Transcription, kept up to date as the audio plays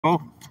Bro,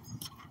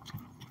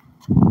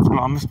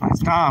 I missed my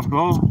stop,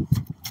 bro.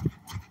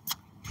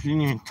 She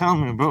didn't even tell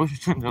me, bro. She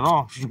turned it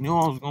off. She knew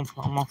I was gonna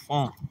put on my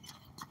phone.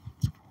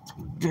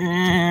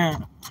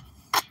 Damn.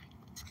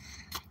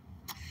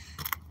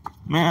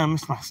 Man, I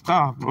missed my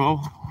stop,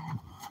 bro.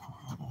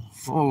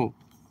 So,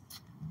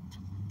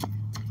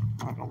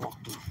 I gotta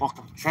walk through the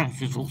fucking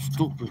trenches, so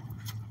stupid.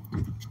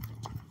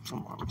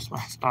 Someone missed my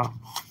stop.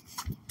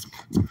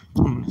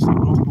 I'm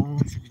gonna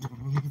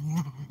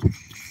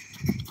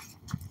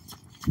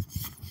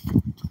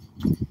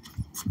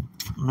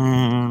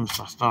man, missed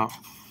my stop.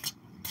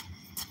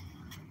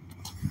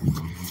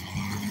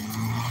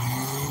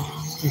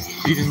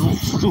 This beating look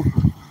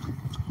stupid.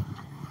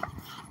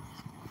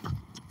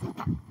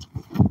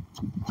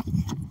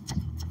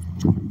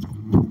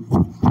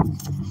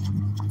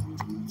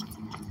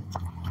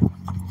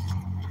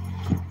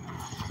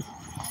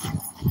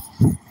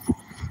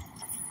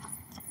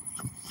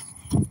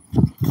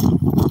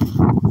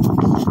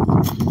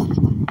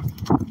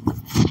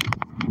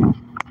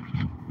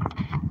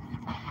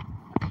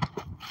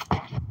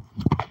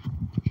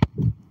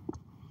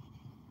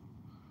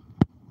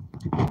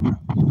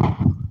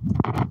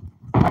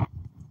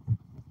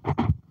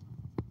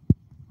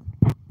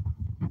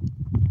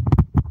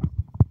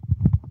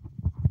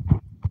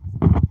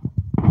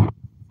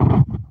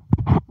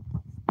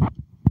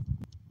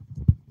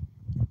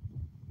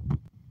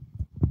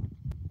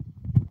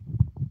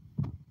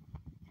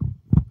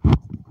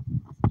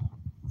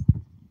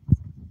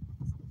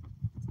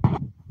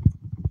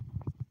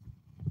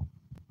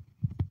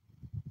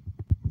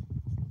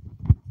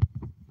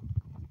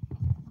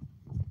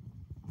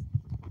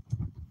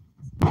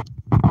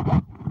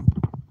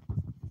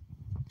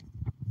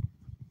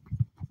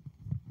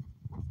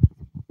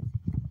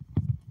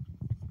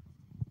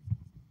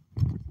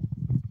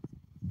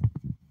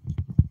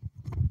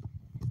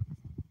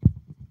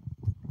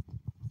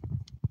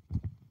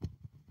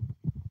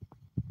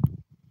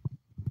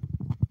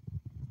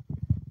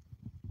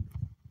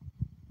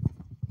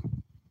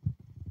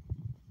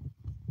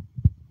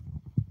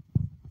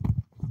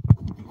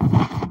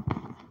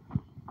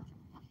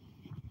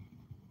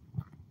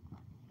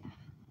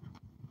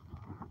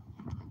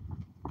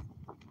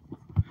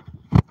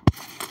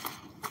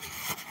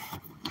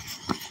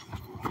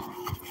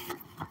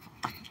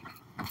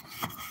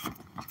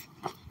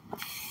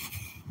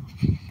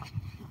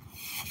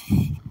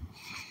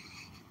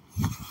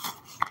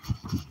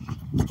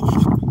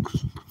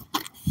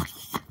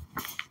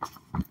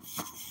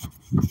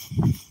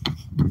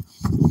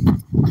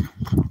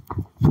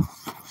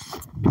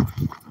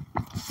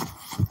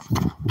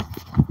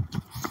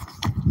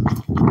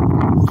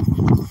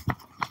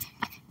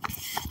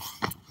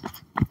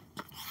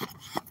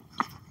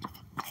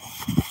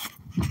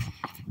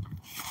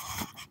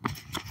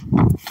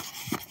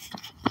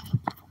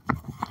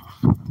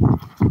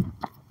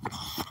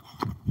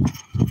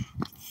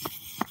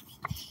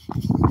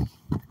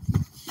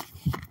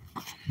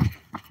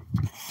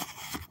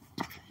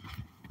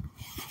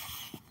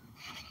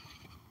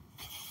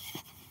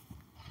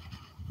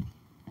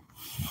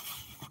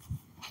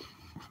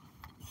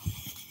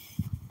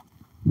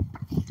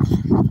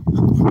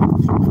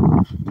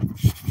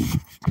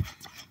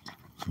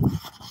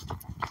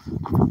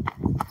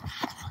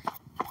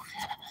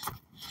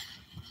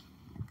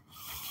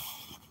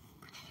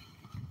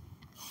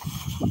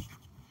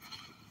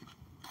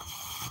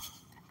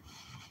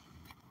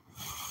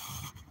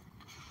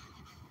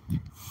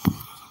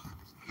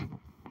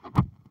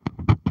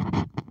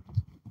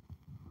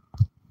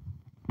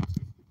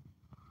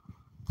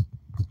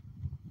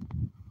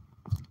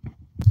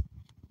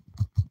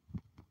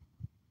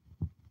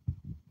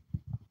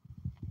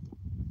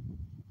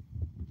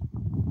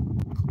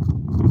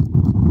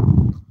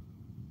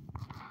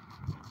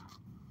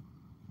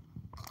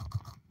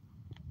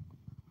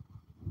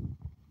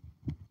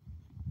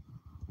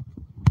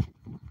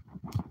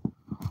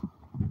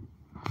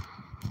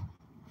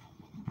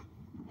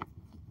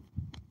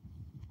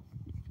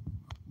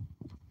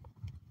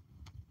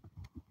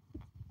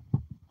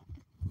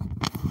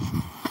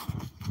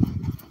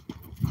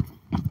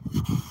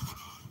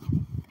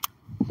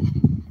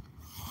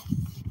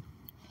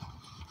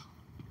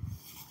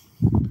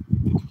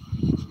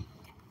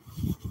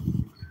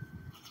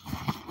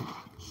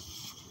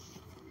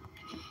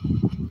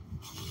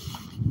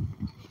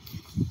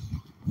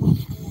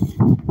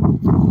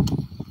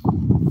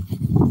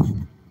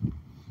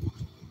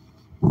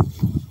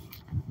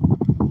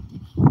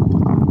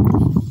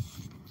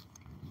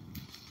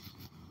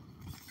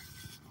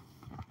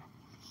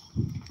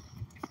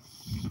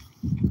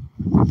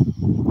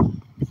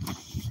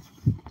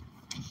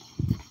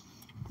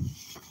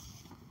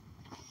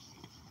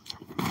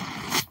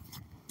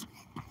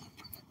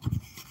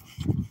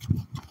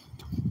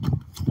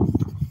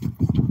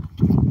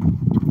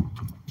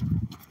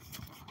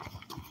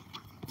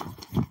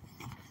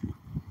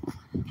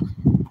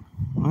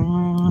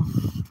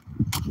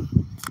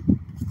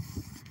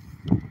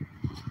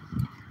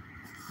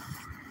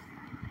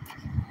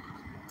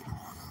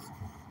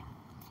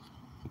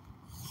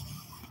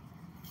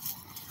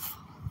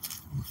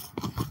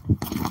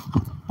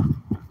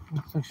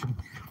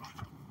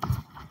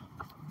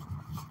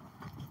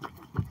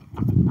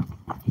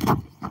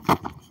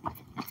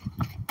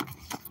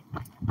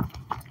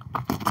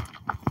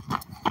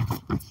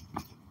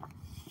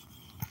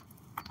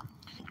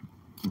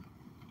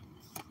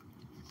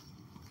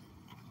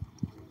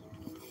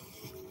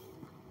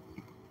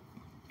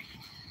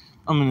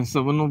 I'm in a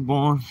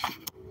 7-born.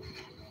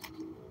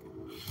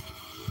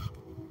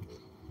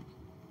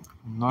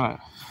 Not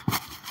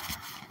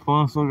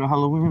going to look at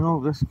Halloween.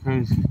 Oh, that's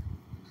crazy.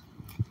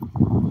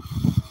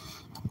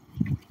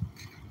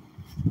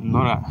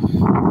 Know that.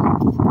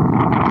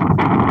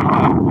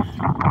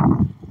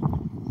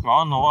 Bro, I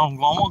don't know where I'm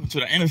going. I'm walking to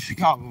the end of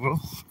Chicago, bro.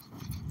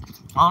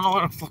 I don't know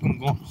where the fuck I'm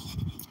going.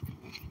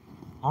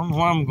 I don't know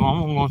where I'm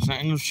going. I'm going to the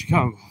end of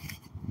Chicago.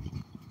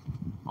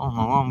 I don't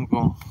know where I'm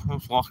going. I'm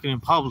just walking in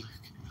public.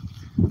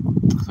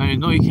 So you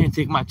know you can't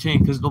take my chain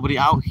because nobody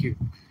out here.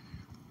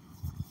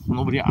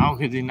 Nobody out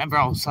here. They never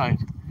outside.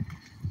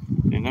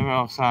 They're never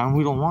outside. And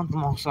we don't want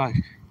them outside.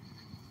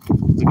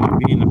 They're going to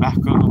be in the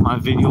background of my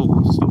video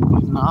and stuff.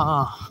 But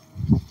nah.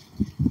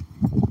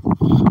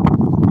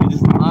 This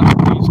is not a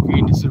green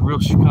screen. This is real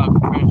Chicago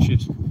brand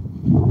shit.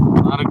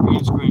 Not a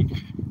green screen.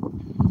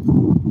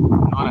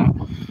 You know that.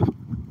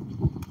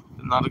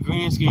 It's not a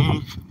green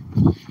screen.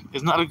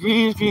 It's not a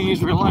green screen.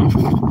 It's real life.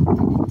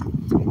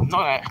 You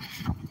know that.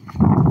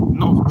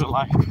 No, it's real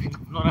life. You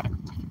know that.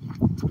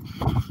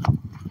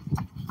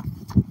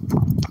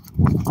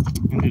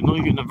 And you know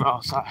you're never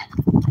outside.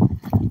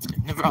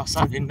 They're never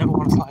outside. They never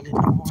want to slide in.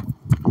 Never want.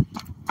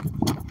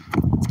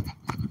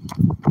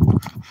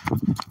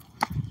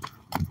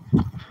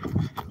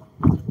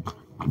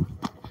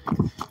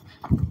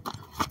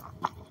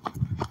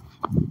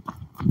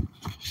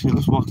 Shit,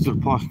 let's walk to the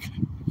park.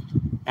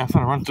 I'm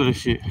trying to run through this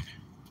shit.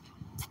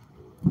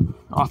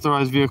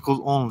 Authorized vehicles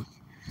only.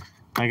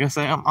 I guess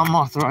I'm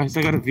authorized.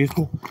 I got a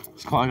vehicle.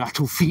 It's called, I got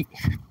 2 feet.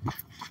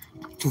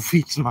 2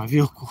 feet in my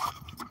vehicle.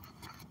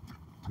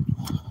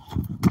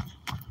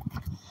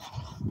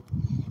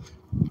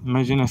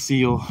 Imagine a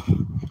CEO.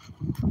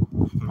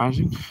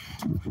 Imagine.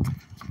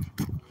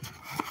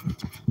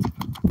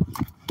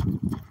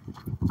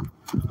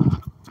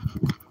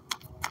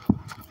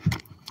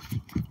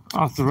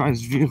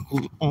 Authorized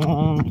vehicles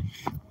only.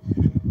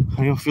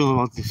 How y'all feel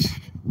about this?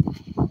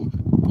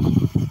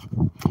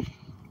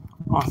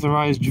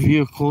 Authorized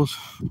vehicles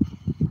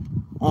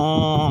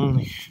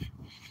only.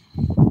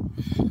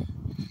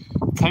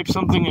 Type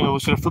something.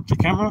 Should I flip the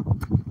camera?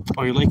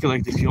 Or you like it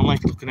like this? You don't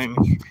like looking at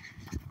me.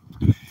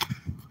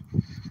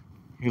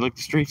 You like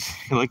the streets?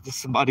 You like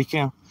this body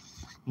cam?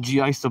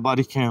 G-Ice the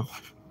body cam.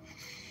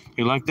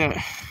 You like that?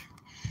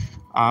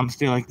 I'm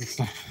still like this.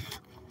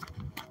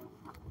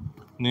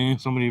 Then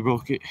somebody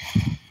broke it.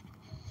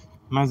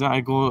 Imagine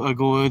I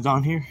go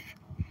down here.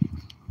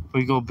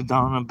 We go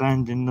down a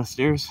bend in the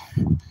stairs.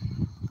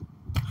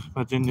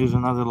 But then there's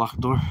another locked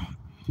door.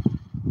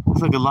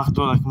 It's like a locked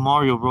door like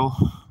Mario, bro.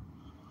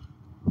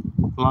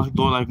 Locked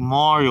door like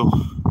Mario.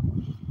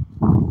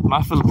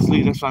 I fell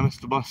asleep, that's why I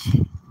missed the bus.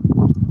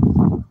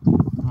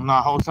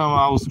 Nah, whole time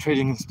I was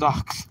trading in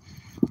stocks.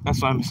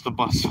 That's why I missed the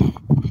bus.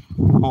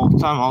 Whole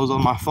time I was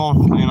on my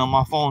phone, playing on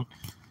my phone.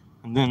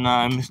 And then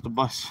I missed the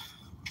bus.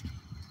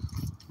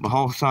 The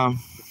whole time.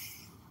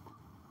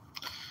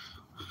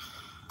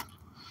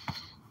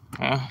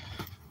 Yeah.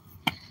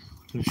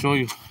 To show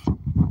you.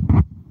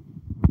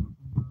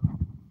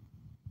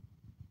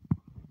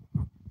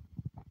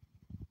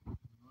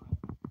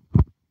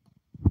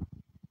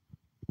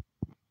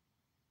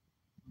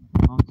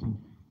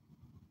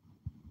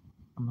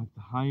 I'm at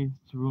the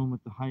highest room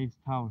at the highest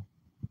tower.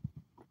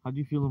 How do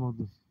you feel about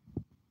this?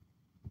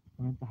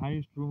 I'm at the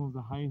highest room of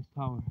the highest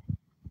tower.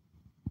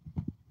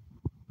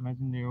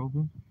 Imagine they're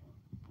open.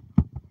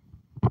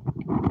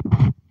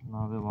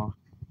 No, they're locked.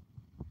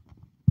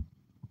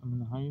 I'm in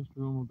the highest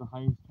room of the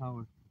highest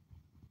tower.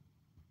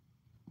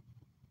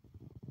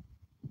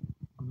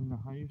 I'm in the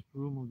highest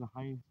room of the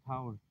highest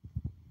tower.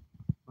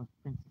 I'm a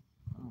princess.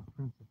 I'm a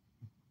princess.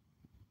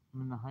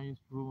 I'm in the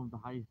highest room of the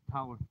highest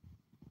tower.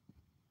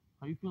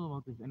 How you feel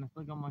about this? And I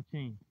still got my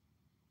chain.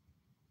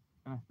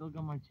 And I'm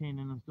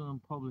still in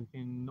public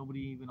and nobody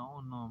even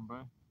owns them,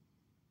 bruh.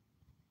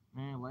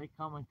 Man, like,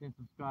 comment, and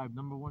subscribe.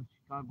 #1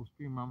 Chicago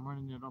streamer. I'm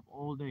running it up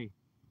all day.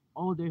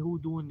 All day, who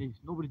doing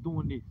this? Nobody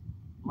doing this.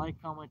 Like,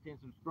 comment, and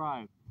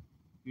subscribe.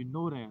 You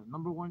know that.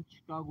 #1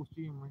 Chicago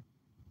streamer.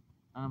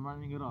 And I'm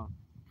running it up.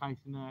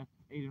 Kysonak,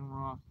 Aiden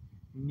Ross,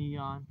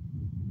 Neon.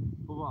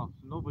 Who else?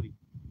 Nobody.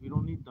 We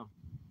don't need them.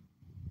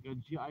 You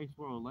got G-Ice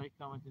World. Like,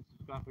 comment, and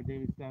subscribe for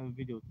daily 7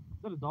 videos.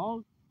 Is that a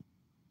dog?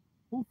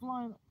 Who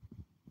flying?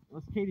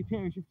 That's Katy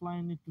Perry. She's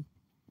flying into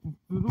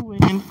thru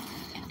and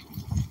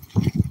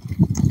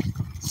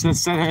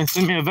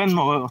send me a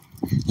Venmo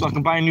so I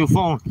can buy a new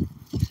phone.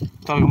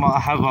 Talking about I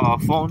have a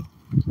phone.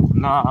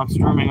 Nah, I'm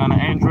streaming on an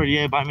Android.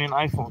 Yeah, buy me an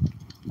iPhone.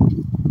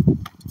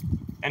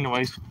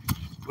 Anyways,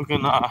 we're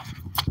gonna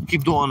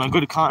keep doing a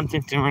good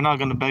content and we're not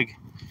gonna beg.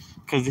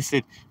 Because they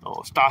said,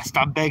 oh,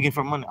 stop begging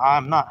for money.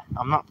 I'm not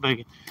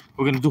begging.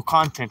 We're gonna do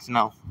content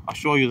now. I'll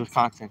show you the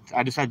content.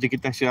 I just had to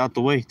get that shit out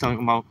the way.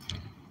 Talking about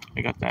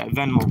I got that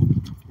Venmo.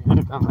 I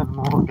got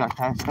Venmo, I got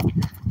that stuff.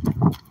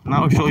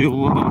 Now I'll show you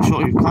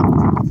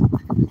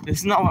content. This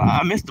is not what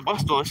I missed the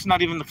bus though. It's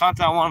not even the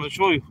content I wanted to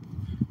show you.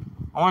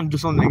 I want to do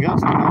something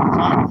else at the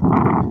time.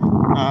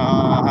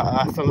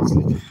 I fell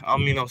asleep. I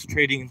was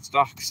trading in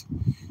stocks,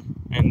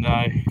 and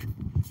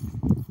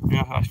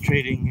Yeah, I was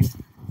trading. I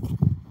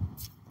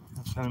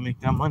was trying to make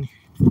that money.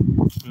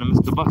 And I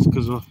missed the bus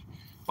because the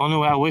only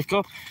way I wake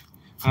up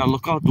and I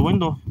look out the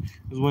window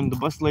is when the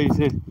bus lady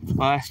said,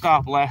 last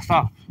stop, last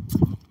stop.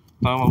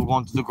 I'm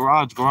going to the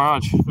garage.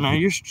 Man,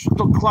 you're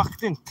still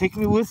clocked in. Take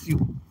me with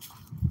you.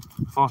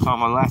 First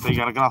time I laughed, you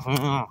gotta get off.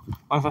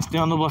 What if I stay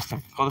on the bus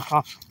then? Call the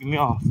cops, get me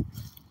off.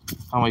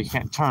 I'm like, you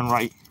can't turn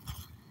right.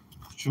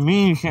 What you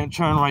mean you can't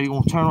turn right? You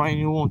won't turn right and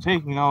you won't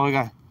take me. Now I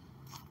got,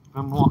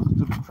 I'm walking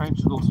through the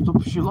trenches, those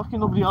stupid shit. Lucky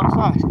nobody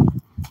outside.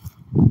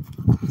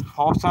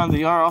 All the time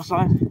they are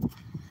outside,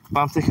 but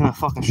I'm taking a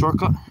fucking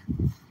shortcut.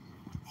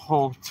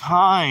 Whole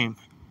time.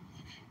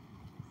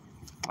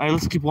 Alright,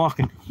 let's keep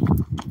walking.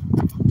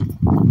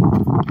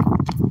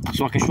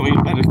 So I can show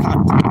you better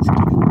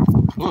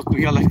content. Look,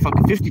 we got like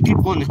fucking 50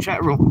 people in the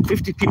chat room.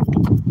 50 people.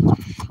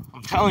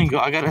 I'm telling you,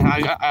 I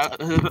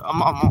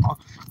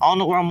don't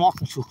know where I'm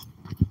walking to,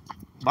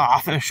 but I'm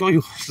finna show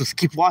you. So just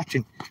keep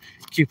watching.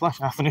 Keep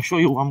watching. I'm finna show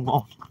you where I'm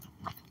going.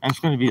 And it's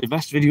gonna be the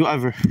best video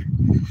ever.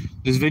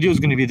 This video is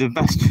gonna be the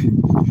best.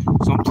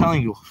 So I'm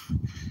telling you,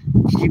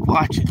 keep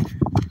watching.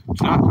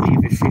 Do not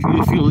leave.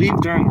 If you leave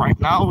during right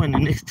now in the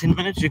next 10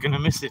 minutes, you're gonna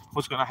miss it.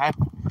 What's gonna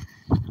happen?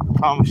 I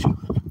promise you.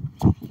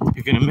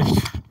 You're gonna miss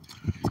it.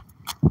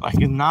 Like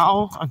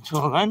now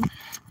until then,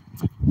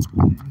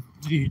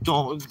 you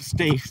don't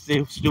stay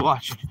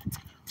watching.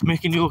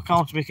 Making new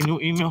accounts, making new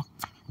email.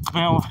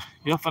 Man,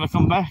 y'all finna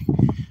come back?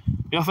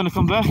 Y'all finna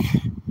come back?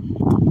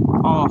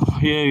 Oh,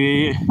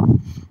 yeah.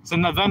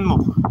 Send that Venmo.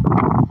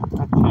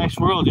 At the next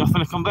world, y'all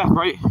finna come back,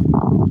 right?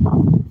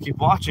 Keep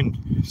watching.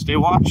 Stay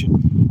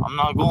watching. I'm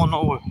not going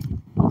nowhere.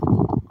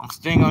 I'm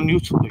staying on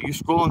YouTube. If you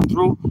scrolling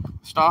through,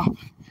 stop,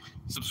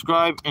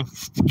 subscribe, and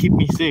keep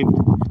me saved.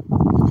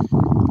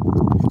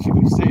 Keep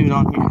me saved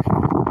on here.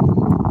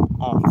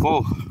 Oh,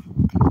 full.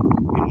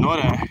 You know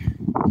that.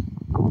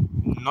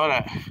 You know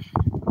that.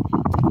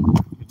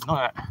 You know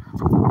that.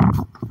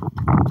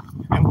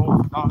 And we'll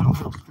walk down the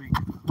middle street.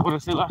 What did I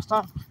say last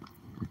time?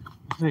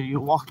 I said you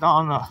walk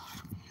down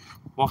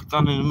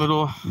in the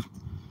middle.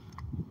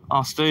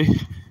 I'll stay.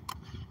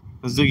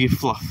 Ziggy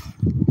Fluff.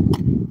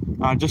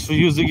 Just for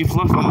you, Ziggy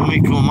Fluff, I'm gonna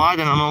make you a mod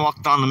and I'm gonna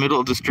walk down the middle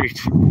of the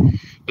street.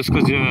 Just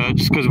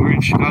cause we're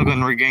in Chicago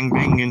and we're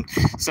gangbanging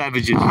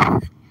savages.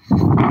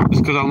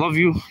 Just cause I love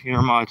you, you're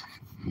a mod.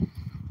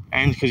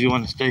 And cause you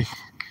wanna stay.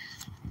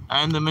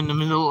 And I'm in the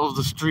middle of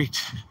the street.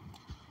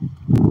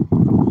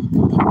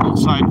 No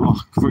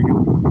sidewalk for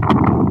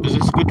you. Is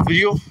this a good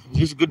video? Is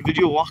this a good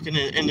video walking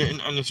in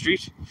the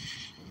street?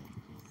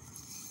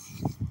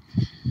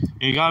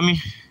 You got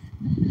me?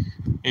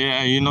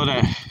 Yeah, you know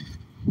that.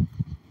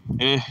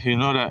 Yeah, you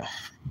know that.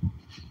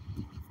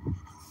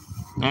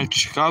 That's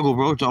Chicago,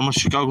 bro. I'm a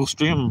Chicago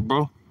streamer,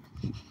 bro.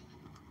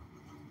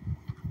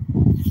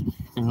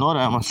 You know that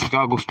I'm a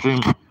Chicago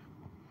streamer.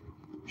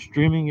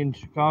 Streaming in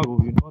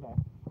Chicago, you know that.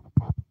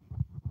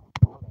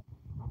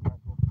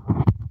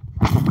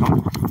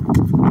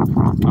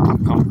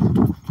 Come.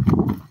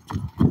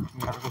 We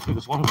gotta go through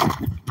this one way.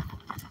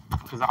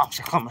 Because the ops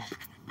are coming.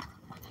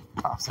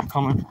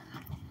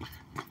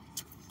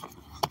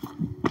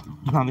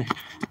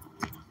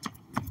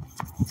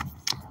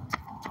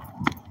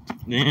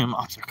 Damn,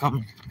 ops are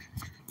coming.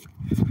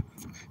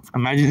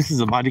 Imagine this is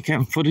a body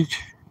cam footage.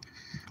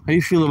 How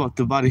you feel about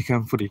the body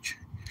cam footage?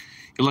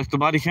 You like the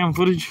body cam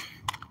footage?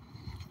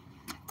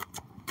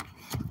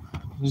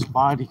 This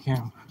body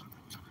cam.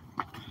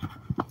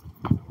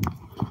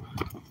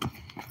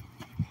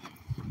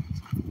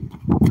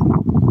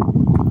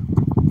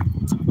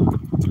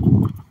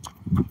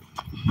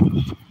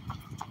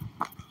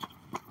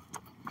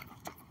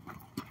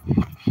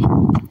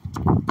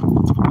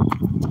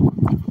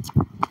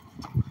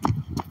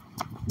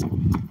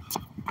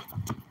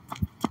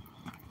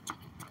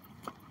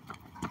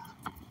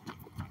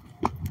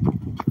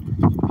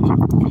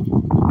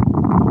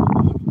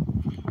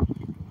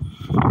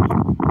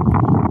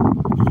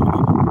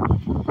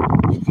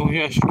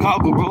 Yeah,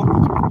 Chicago, bro.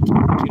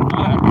 You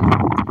know that.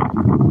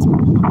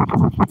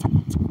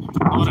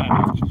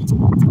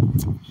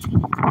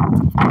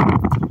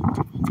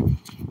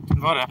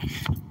 Know that.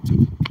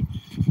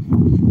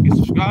 You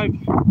subscribe.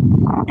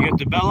 You get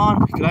the bell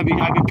on, because I be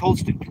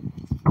posting.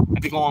 I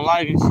be going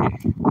live and shit.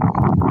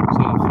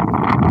 So,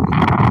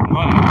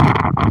 know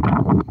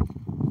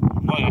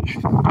that.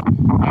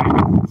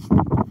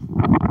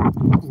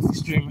 Goofy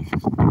streaming.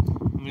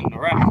 I'm in the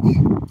rack.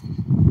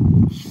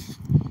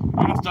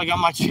 And I still got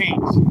my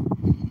chains.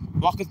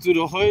 Walking through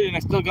the hood and I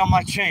still got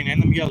my chain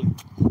and I'm yelling.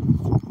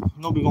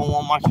 Nobody gonna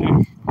want my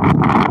chain.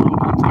 Nobody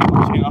gonna take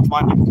my chain off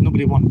my neck.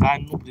 Nobody wanna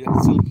die. Nobody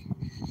that's silly.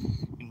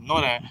 You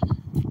know that.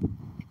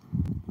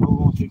 Nobody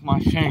gonna take my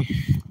chain.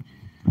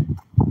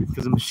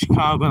 Because I'm in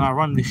Chicago and I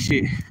run this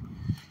shit.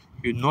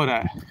 You know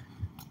that.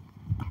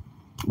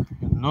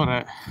 You know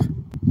that.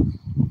 You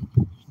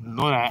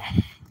know that.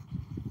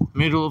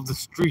 Middle of the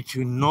street,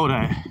 you know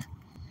that.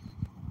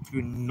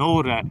 You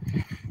know that.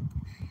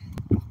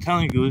 I'm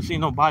telling you, this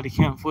ain't no body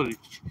cam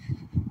footage.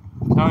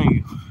 I'm telling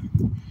you.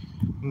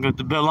 I got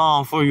the bell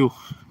on for you.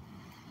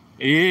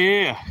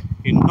 Yeah,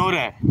 you know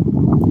that.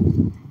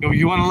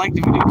 You want to like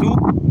the video too,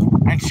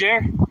 and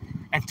share,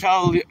 and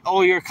tell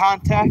all your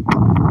contact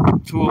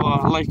to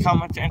like,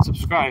 comment, and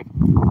subscribe,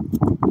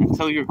 and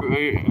tell your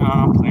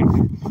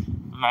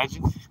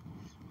imagine.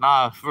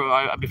 Nah,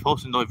 I be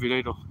posting though every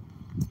day though,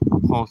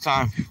 all the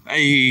time.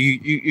 Hey,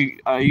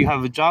 you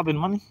have a job and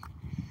money?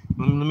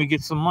 Let me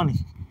get some money.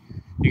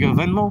 You got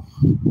Venmo?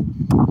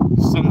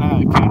 Send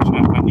that cash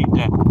app. I need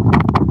that.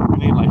 I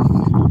need like.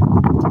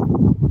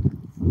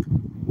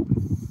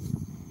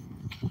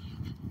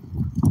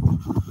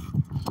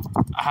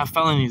 I have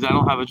felonies. I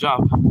don't have a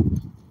job.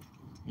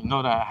 You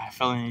know that I have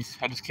felonies.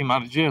 I just came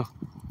out of jail.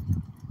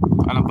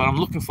 But I'm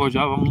looking for a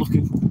job. I'm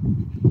looking.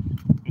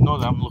 You know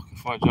that I'm looking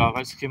for a job.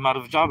 I just came out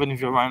of a job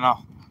interview right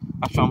now.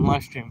 That's why I'm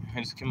live streaming.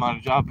 I just came out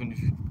of a job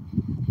interview.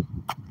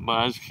 But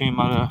I just came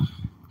out of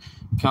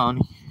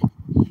county.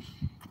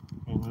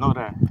 You know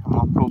that I'm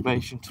on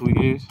probation 2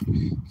 years.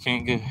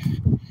 Can't get.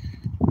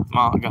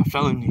 I got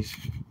felonies.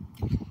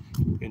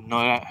 You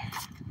know that.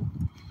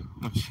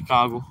 I'm in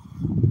Chicago.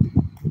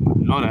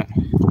 You know that.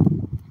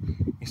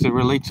 You said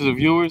relate to the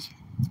viewers.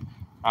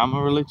 I'm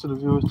gonna relate to the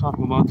viewers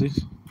talking about this.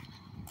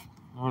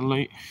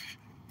 Relate.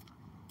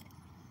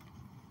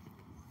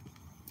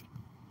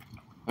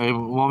 Hey,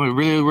 want me to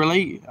really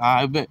relate?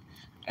 I bet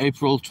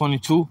April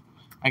 22,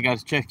 I got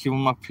to check in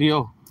with my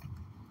PO.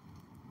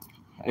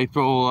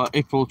 April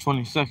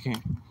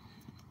 22nd,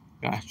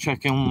 got to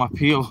check in with my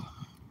PO.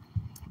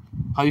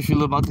 How you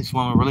feel about this?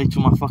 Want to relate to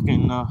my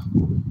fucking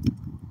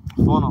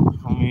phone?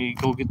 I'm gonna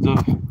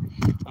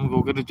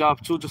go get a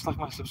job too, just like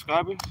my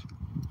subscribers.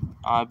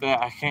 I bet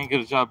I can't get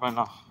a job right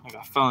now. I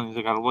got felonies.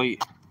 I gotta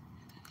wait.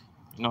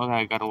 You know that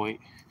I gotta wait.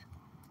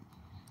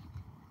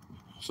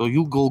 So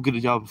you go get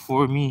a job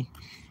before me.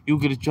 You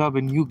get a job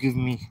and you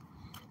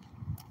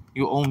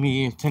owe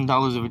me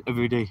 $10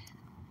 every day.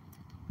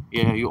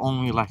 Yeah, you owe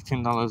me like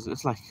 $10.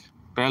 It's like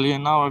barely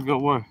an hour of your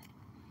work.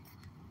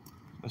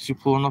 That's you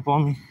pulling up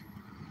on me.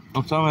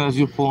 Don't tell me that's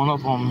you pulling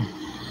up on me.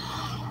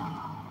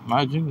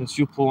 Imagine that's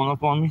you pulling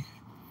up on me.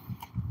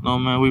 No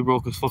man, we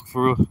broke as fuck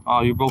for real.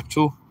 Oh, you broke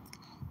too?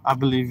 I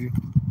believe you.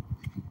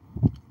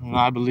 No,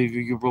 I believe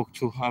you. You broke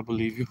too. I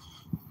believe you.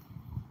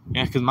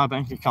 Yeah, because my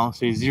bank account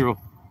says 0.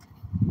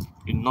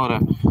 You know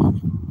that.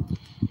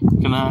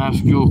 Can I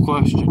ask you a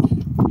question?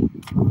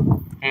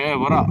 Hey,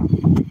 what up?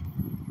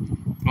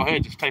 Go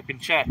ahead, just type in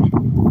chat.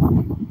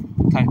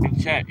 Type in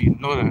chat. You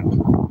know that.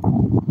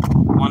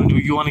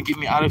 You want to get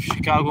me out of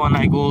Chicago and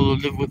I go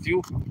live with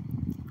you?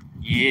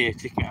 Yeah,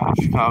 take me out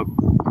of Chicago.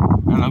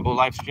 And I go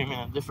live stream in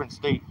a different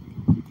state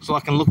so I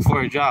can look for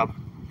a job.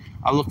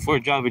 I look for a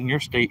job in your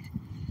state.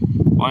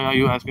 Why are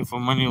you asking for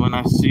money when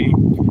I see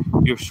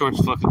your shorts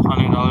fucking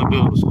 $100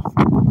 bills?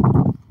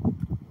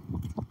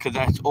 Cause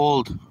that's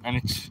old, and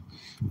it's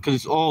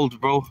old,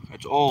 bro.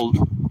 It's old.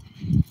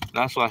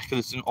 That's why, cause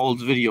it's an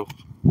old video.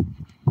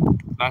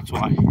 That's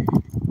why.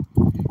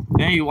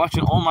 Then you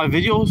watching all my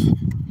videos,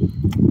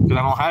 cause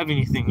I don't have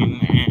anything,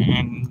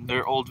 and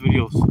they're old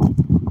videos.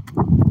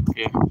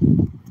 Yeah.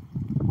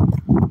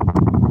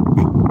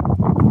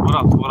 What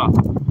up? What up?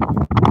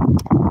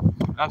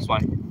 That's why.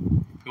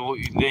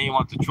 Then you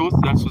want the truth?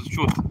 That's the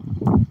truth.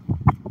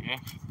 Yeah.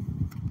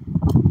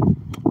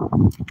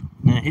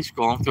 Man, he's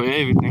scrolling through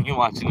everything. He's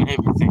watching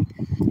everything.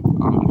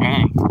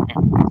 Gang. Yeah.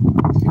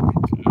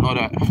 You know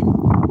that.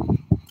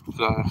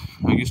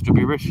 I used to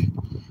be rich.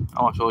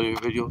 I watch all your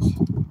videos.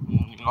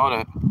 You know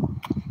that.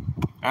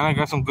 And I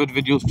got some good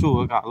videos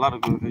too. I got a lot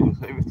of good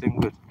videos. Everything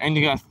good. And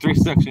you got 3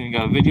 sections. You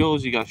got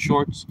videos, you got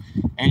shorts,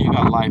 and you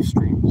got live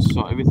streams.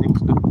 So everything's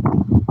good.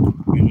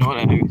 You know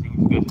that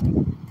everything's good.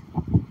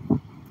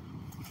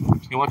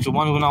 You watch the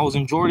one when I was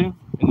in Jordan,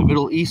 in the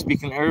Middle East,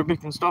 speaking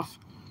Arabic and stuff.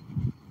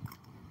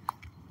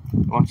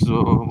 Watch the,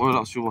 what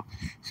else you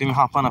see me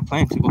hop on a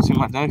plane to go see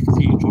my dad because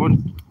he in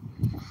Jordan.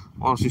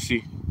 What else you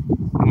see?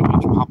 You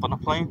watch me hop on a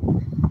plane.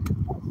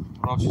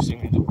 What else you see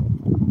me do?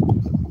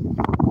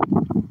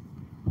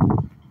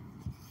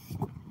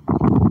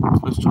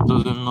 This dude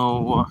doesn't know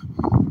what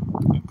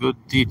good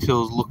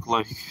details look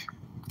like.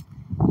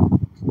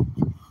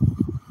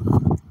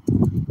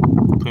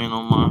 Paying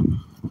on mine.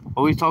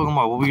 What are we talking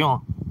about? What we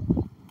on?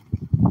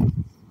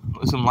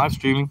 Listen, live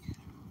streaming.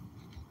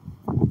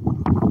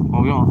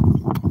 What we on?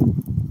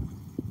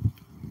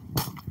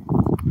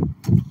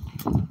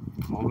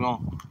 What we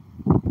on?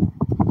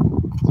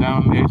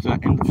 Down there to the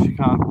end of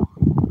Chicago.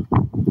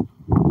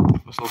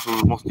 That's also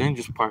the most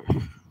dangerous part.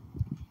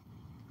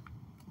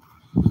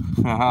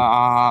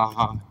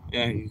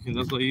 Yeah,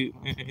 that's what you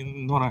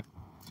know that.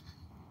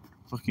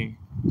 Fucking,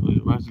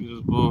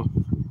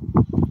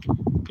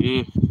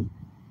 yeah.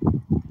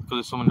 Because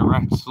there's so many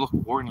rats. Look,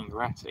 warning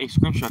rats. Hey,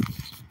 screenshot.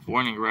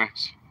 Warning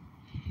rats.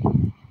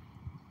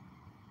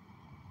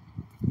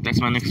 That's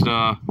my next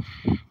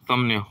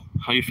thumbnail.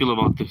 How you feel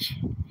about this?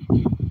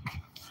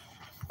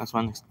 That's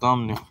my next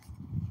thumbnail.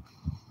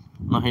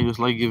 I hate just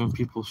like giving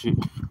people shit.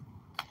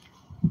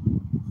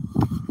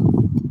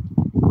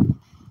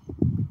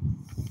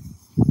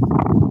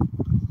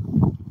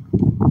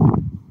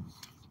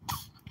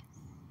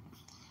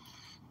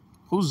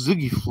 Who's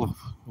Ziggy Fluff?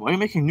 Why are you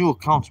making new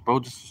accounts, bro?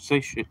 Just say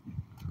shit.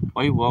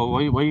 Why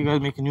you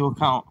guys make a new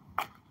account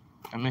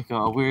and make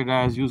a weird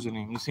ass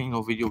username? This ain't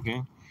no video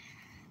game.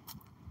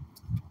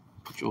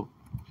 Put your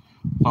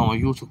on my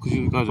YouTube because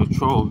you guys are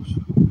trolls.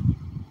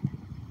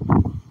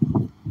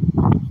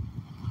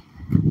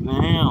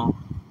 Damn.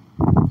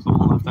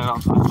 Someone left that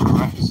outside the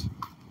racks.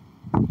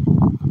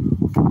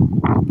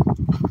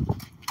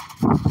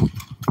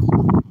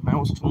 Man,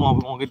 what's tomorrow?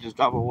 We gonna get this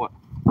job or what?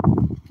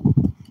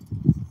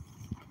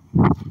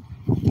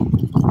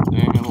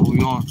 Damn, what we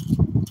on?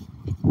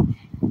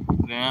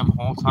 Damn,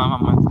 whole time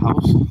I'm at the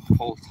house.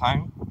 Whole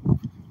time.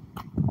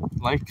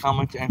 Like,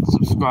 comment, and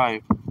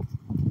subscribe.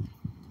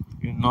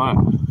 You know that.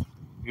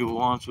 You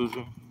want to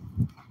do.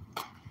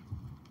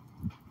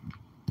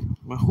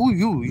 But who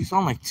you? You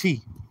sound like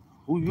T.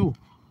 Who you?